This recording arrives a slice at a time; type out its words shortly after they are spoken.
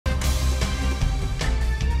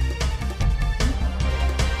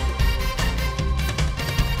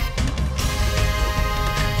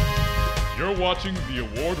watching the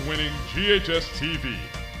award-winning GHS-TV,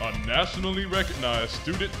 a nationally recognized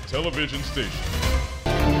student television station.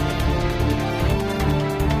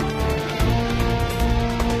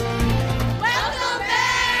 Welcome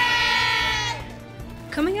back!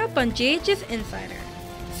 Coming up on GHS Insider,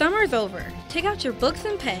 summer's over. Take out your books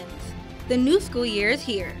and pens. The new school year is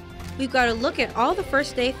here. We've got to look at all the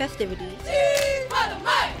first day festivities.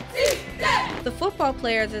 The football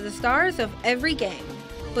players are the stars of every game,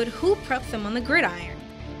 but who preps them on the gridiron?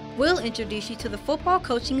 We'll introduce you to the football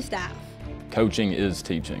coaching staff. Coaching is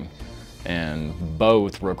teaching, and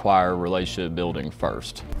both require relationship building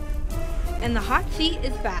first. And the hot seat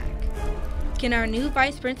is back. Can our new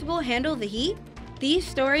vice principal handle the heat? These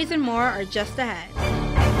stories and more are just ahead.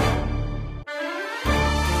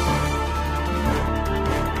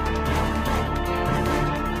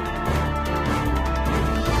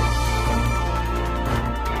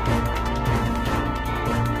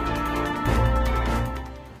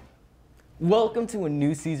 Welcome to a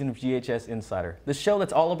new season of GHS Insider, the show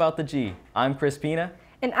that's all about the G. I'm Chris Pina.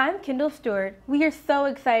 And I'm Kendall Stewart. We are so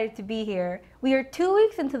excited to be here. We are 2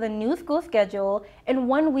 weeks into the new school schedule and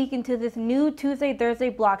 1 week into this new Tuesday-Thursday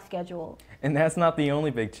block schedule. And that's not the only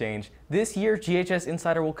big change. This year, GHS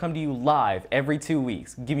Insider will come to you live every 2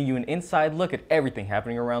 weeks, giving you an inside look at everything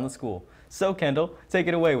happening around the school. So Kendall, take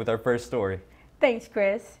it away with our first story. Thanks,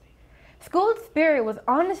 Chris. School spirit was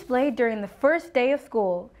on display during the first day of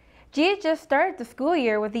school. GHS started the school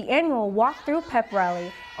year with the annual walk-through pep rally.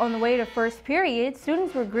 On the way to first period,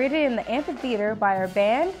 students were greeted in the amphitheater by our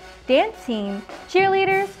band, dance team,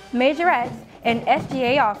 cheerleaders, majorettes, and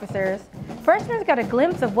SGA officers. Freshmen got a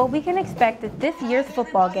glimpse of what we can expect at this year's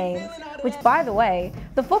football games, which, by the way,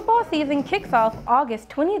 the football season kicks off August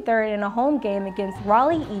 23rd in a home game against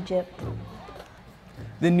Raleigh, Egypt.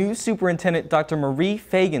 The new superintendent, Dr. Marie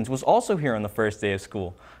Fagans, was also here on the first day of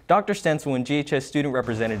school. Dr. Stencil and GHS student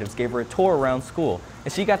representatives gave her a tour around school,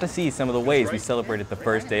 and she got to see some of the ways we celebrated the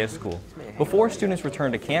first day of school. Before students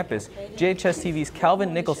returned to campus, GHS-TV's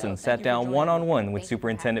Calvin Nicholson sat down one-on-one with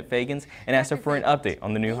Superintendent Fagans and asked her for an update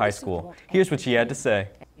on the new high school. Here's what she had to say.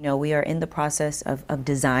 You know, we are in the process of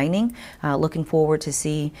designing, looking forward to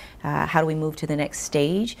see how do we move to the next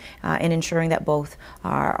stage and ensuring that both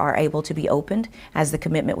are able to be opened. As the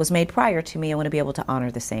commitment was made prior to me, I want to be able to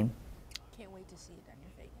honor the same.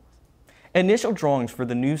 Initial drawings for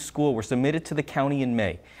the new school were submitted to the county in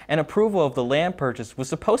May, and approval of the land purchase was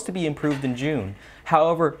supposed to be approved in June.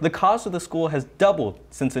 However, the cost of the school has doubled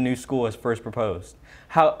since the new school was first proposed.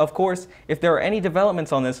 Of course, if there are any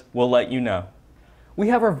developments on this, we'll let you know. We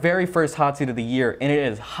have our very first hot seat of the year, and it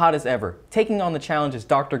is hot as ever. Taking on the challenge is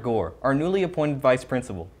Dr. Gore, our newly appointed vice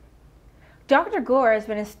principal. Dr. Gore has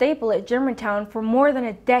been a staple at Germantown for more than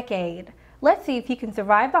a decade. Let's see if he can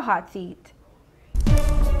survive the hot seat.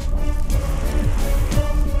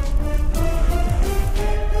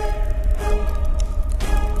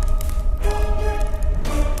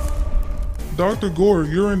 Dr. Gore,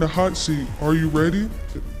 you're in the hot seat. Are you ready?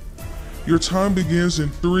 Your time begins in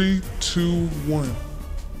 3, 2, 1.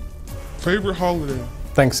 Favorite holiday?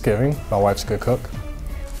 Thanksgiving. My wife's a good cook.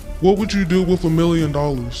 What would you do with $1 million?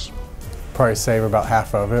 Probably save about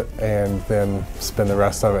half of it and then spend the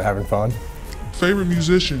rest of it having fun. Favorite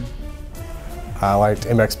musician? I liked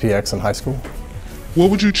MXPX in high school.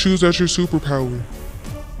 What would you choose as your superpower?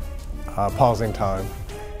 Pausing time.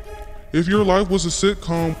 If your life was a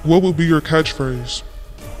sitcom, what would be your catchphrase?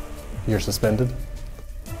 You're suspended.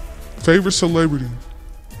 Favorite celebrity?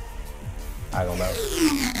 I don't know.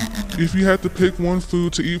 If you had to pick one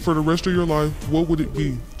food to eat for the rest of your life, what would it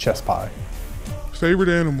be? Chest pie. Favorite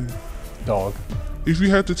animal? Dog. If you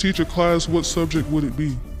had to teach a class, what subject would it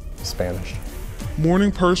be? Spanish.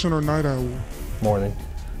 Morning person or night owl? Morning.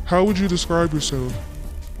 How would you describe yourself?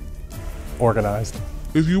 Organized.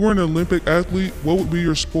 If you were an Olympic athlete, what would be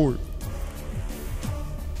your sport?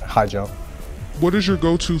 High jump. What is your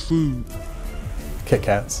go-to food? Kit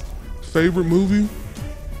Kats. Favorite movie?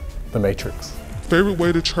 The Matrix. Favorite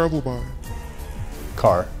way to travel by?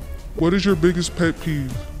 Car. What is your biggest pet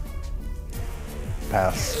peeve?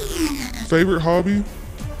 Pass. Favorite hobby?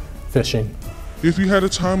 Fishing. If you had a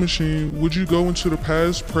time machine, would you go into the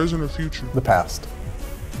past, present, or future? The past.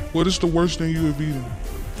 What is the worst thing you have eaten?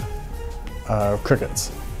 Crickets.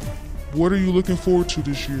 What are you looking forward to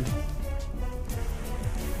this year?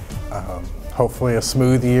 Hopefully a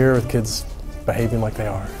smooth year with kids behaving like they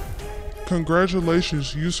are.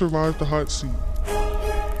 Congratulations, you survived the hot seat.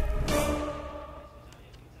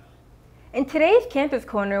 In today's Campus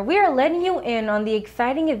Corner, we are letting you in on the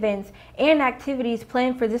exciting events and activities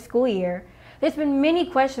planned for this school year. There's been many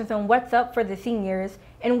questions on what's up for the seniors,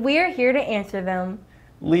 and we're here to answer them.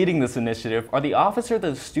 Leading this initiative are the Officer of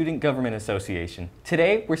the Student Government Association.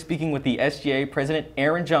 Today, we're speaking with the SGA President,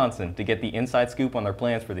 Aaron Johnson, to get the inside scoop on their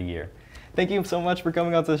plans for the year. Thank you so much for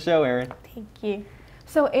coming on to the show, Aaron. Thank you.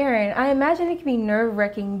 So Aaron, I imagine it can be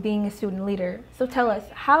nerve-wracking being a student leader. So tell us,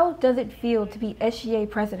 how does it feel to be SGA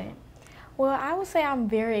President? Well, I would say I'm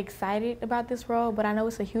very excited about this role, but I know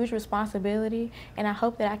it's a huge responsibility, and I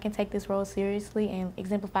hope that I can take this role seriously and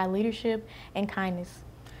exemplify leadership and kindness.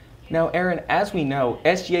 Now, Aaron, as we know,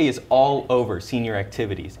 SGA is all over senior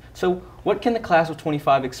activities. So what can the class of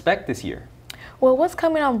 25 expect this year? Well, what's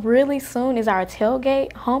coming up really soon is our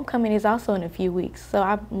tailgate. Homecoming is also in a few weeks, so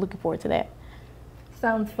I'm looking forward to that.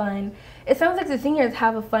 Sounds fun. It sounds like the seniors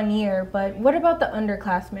have a fun year, but what about the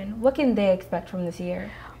underclassmen? What can they expect from this year?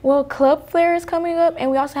 Well, Club Flare is coming up, and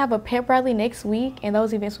we also have a pep rally next week, and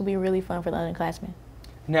those events will be really fun for the underclassmen.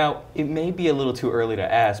 Now, it may be a little too early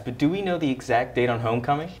to ask, but do we know the exact date on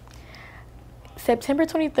homecoming? September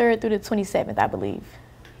 23rd through the 27th, I believe.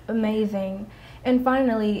 Amazing. And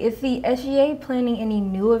finally, is the SGA planning any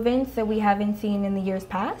new events that we haven't seen in the years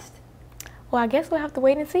past? Well, I guess we'll have to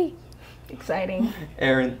wait and see. Exciting.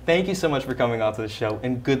 Aaron, thank you so much for coming on to the show,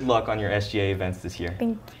 and good luck on your SGA events this year.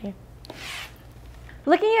 Thank you.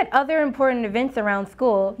 Looking at other important events around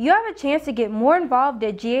school, you have a chance to get more involved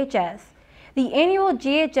at GHS. The annual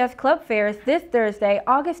GHS Club Fair is this Thursday,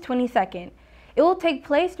 August 22nd. It will take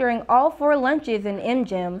place during all 4 lunches in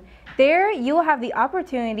M-Gym. There, you will have the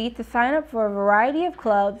opportunity to sign up for a variety of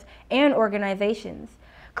clubs and organizations.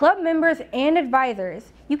 Club members and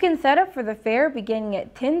advisors, you can set up for the fair beginning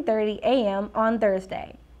at 10:30 a.m. on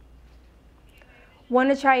Thursday.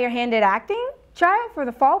 Want to try your hand at acting? Try out for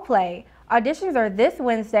the fall play. Auditions are this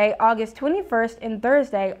Wednesday, August 21st and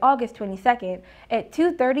Thursday, August 22nd at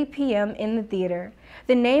 2:30 p.m. in the theater.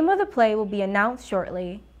 The name of the play will be announced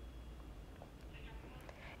shortly.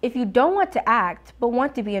 If you don't want to act but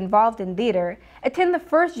want to be involved in theater, attend the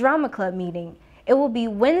first drama club meeting. It will be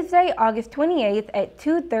Wednesday, August 28th at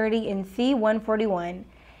 2:30 in C141.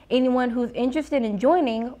 Anyone who's interested in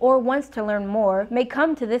joining or wants to learn more may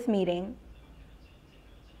come to this meeting.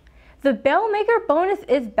 The Bell Maker bonus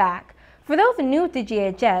is back. For those new to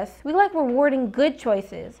GHS, we like rewarding good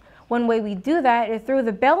choices. One way we do that is through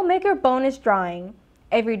the Bell Maker bonus drawing.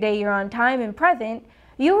 Every day you're on time and present,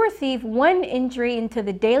 you'll receive 1 entry into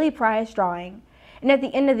the daily prize drawing. And at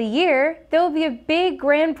the end of the year, there will be a big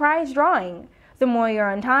grand prize drawing. The more you're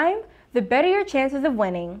on time, the better your chances of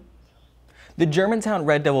winning. The Germantown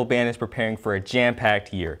Red Devil Band is preparing for a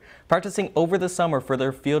jam-packed year, practicing over the summer for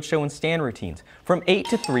their field show and stand routines. From 8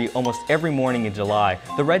 to 3 almost every morning in July,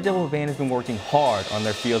 the Red Devil Band has been working hard on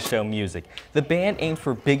their field show music. The band aims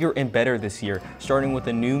for bigger and better this year, starting with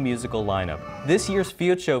a new musical lineup. This year's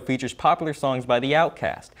field show features popular songs by The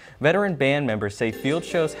Outkast. Veteran band members say field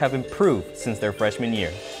shows have improved since their freshman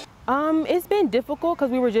year. It's been difficult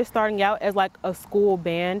because we were just starting out as like a school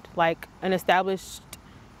band, like an established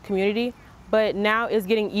community. But now it's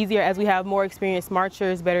getting easier as we have more experienced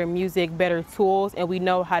marchers, better music, better tools, and we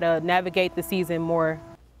know how to navigate the season more.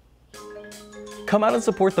 Come out and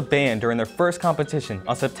support the band during their first competition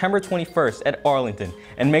on September 21st at Arlington,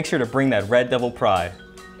 and make sure to bring that Red Devil pride.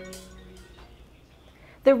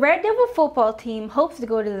 The Red Devil football team hopes to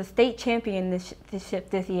go to the state championship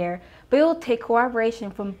this year, but it will take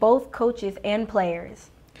cooperation from both coaches and players.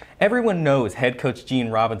 Everyone knows head coach Gene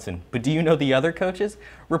Robinson, but do you know the other coaches?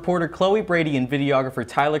 Reporter Chloe Brady and videographer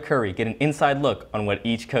Tyler Curry get an inside look on what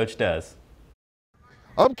each coach does.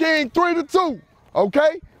 I'm king 3-2,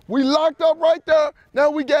 okay? We locked up right there, now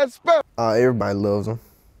we got spell. Everybody loves him.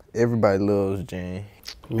 Everybody loves Gene.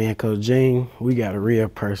 Me and Coach Gene, we got a real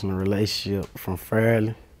personal relationship from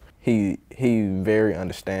Fairly. He very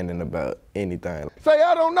understanding about anything. Say,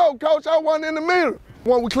 I don't know, coach, I wasn't in the middle.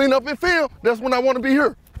 When we clean up and film, that's when I want to be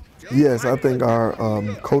here. Yes, I think our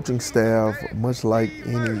coaching staff, much like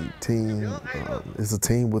any team, is a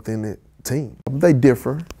team within a team. They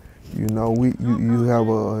differ. You know, you have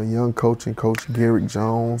a young coach in Coach Garrick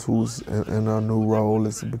Jones, who's in a new role,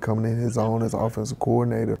 is becoming in his own as offensive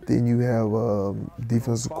coordinator. Then you have a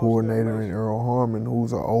defensive coordinator in Earl Harmon,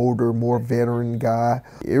 who's an older, more veteran guy.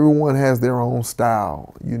 Everyone has their own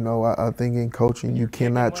style. You know, I think in coaching, you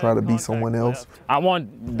cannot try to be someone else. I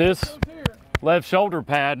want this left shoulder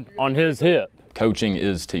pad on his hip. Coaching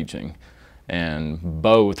is teaching, and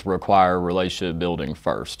both require relationship building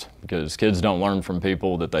first, because kids don't learn from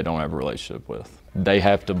people that they don't have a relationship with. They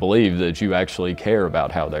have to believe that you actually care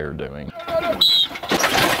about how they're doing.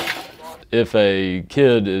 If a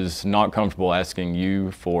kid is not comfortable asking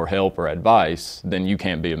you for help or advice, then you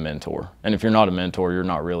can't be a mentor. And if you're not a mentor, you're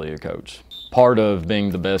not really a coach. Part of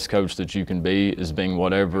being the best coach that you can be is being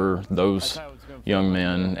whatever those young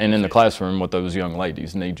men, and in the classroom what those young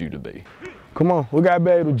ladies need you to be. Come on, we gotta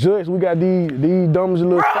be able to judge. We got these dummies a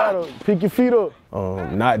little fatter. Pick your feet up.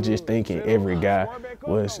 Not just thinking every guy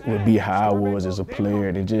would be how I was as a player,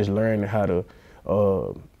 and just learning how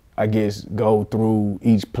to, I guess, go through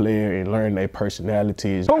each player and learn their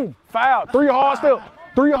personalities. Boom, foul, 3 hard steps,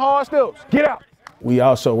 3 hard steps, get out. We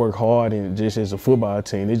also work hard, and just as a football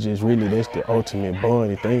team, it's just really, that's the ultimate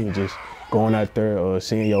bonding thing, just going out there,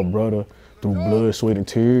 seeing your brother through blood, sweat, and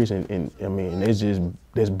tears, and I mean,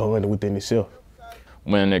 that's bonding within itself.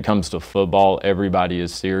 When it comes to football, everybody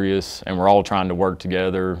is serious, and we're all trying to work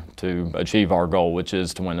together to achieve our goal, which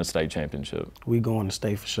is to win a state championship. We going to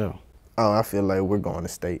state for sure. Oh, I feel like we're going to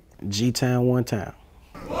state. G-Town, one time.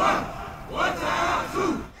 One time,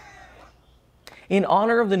 2. In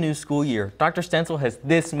honor of the new school year, Dr. Stencil has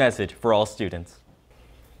this message for all students.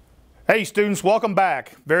 Hey students, welcome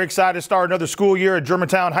back. Very excited to start another school year at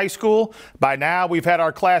Germantown High School. By now, we've had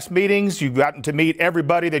our class meetings. You've gotten to meet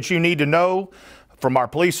everybody that you need to know, from our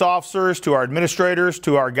police officers to our administrators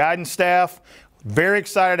to our guidance staff. Very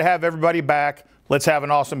excited to have everybody back. Let's have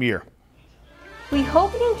an awesome year. We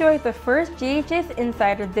hope you enjoyed the first GHS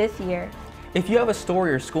Insider this year. If you have a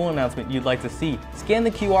story or school announcement you'd like to see, scan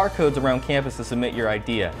the QR codes around campus to submit your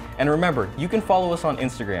idea. And remember, you can follow us on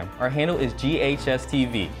Instagram. Our handle is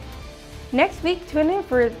GHS-TV. Next week, tune in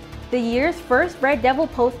for the year's first Red Devil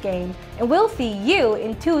postgame, and we'll see you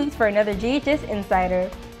in 2 weeks for another GHS Insider.